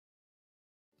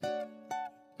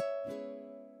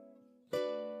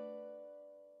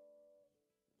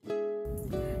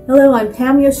Hello, I'm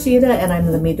Pam Yoshida and I'm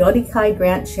the Midori Kai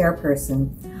Grant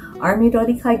Chairperson. Our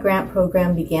Midori Kai Grant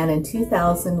program began in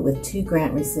 2000 with 2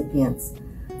 grant recipients.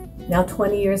 Now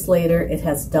 20 years later, it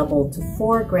has doubled to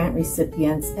 4 grant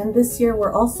recipients, and this year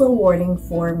we're also awarding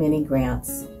 4 mini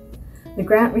grants. The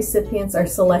grant recipients are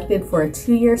selected for a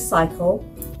 2-year cycle,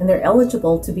 and they're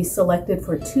eligible to be selected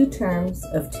for 2 terms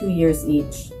of 2 years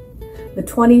each. The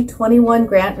 2021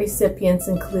 grant recipients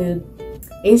include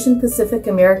Asian Pacific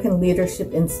American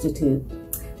Leadership Institute.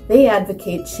 They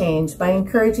advocate change by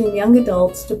encouraging young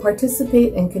adults to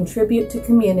participate and contribute to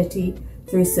community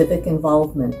through civic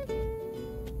involvement.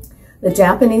 The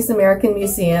Japanese American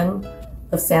Museum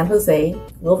of San Jose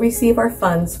will receive our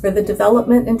funds for the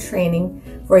development and training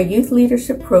for a youth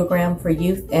leadership program for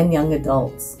youth and young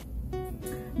adults.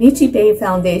 Nichi Bei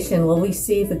Foundation will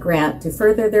receive a grant to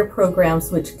further their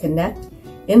programs which connect,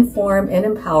 inform, and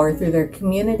empower through their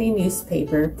community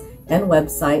newspaper and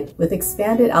website with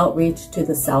expanded outreach to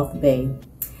the South Bay.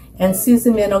 And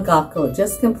Suzume No Gakko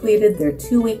just completed their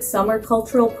 2-week summer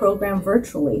cultural program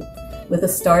virtually with the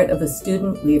start of a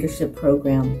student leadership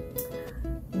program.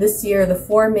 This year, the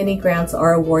 4 mini grants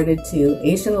are awarded to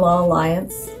Asian Law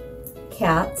Alliance,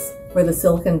 CATS for the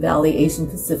Silicon Valley Asian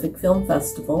Pacific Film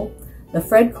Festival, the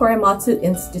Fred Korematsu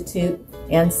Institute,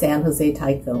 and San Jose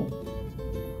Taiko.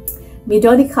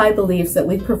 Midori Kai believes that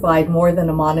we provide more than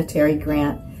a monetary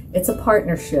grant. It's a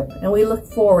partnership, and we look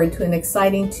forward to an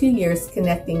exciting 2 years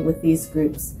connecting with these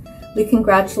groups. We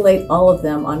congratulate all of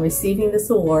them on receiving this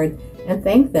award and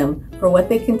thank them for what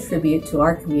they contribute to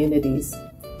our communities.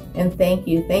 And thank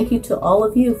you to all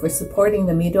of you for supporting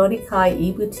the Midori Kai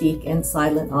e-boutique and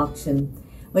silent auction.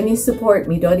 When you support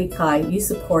Midori Kai, you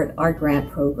support our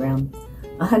grant program.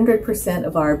 100%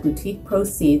 of our boutique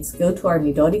proceeds go to our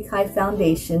Midori Kai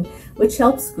Foundation, which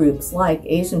helps groups like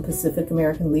Asian Pacific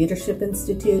American Leadership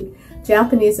Institute,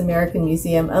 Japanese American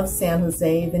Museum of San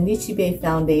Jose, the Nichi Bei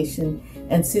Foundation,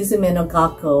 and Suzume No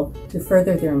Gakko to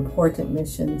further their important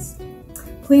missions.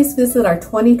 Please visit our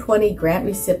 2020 grant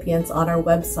recipients on our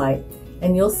website,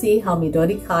 and you'll see how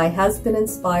Midori Kai has been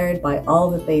inspired by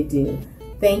all that they do.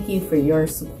 Thank you for your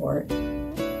support.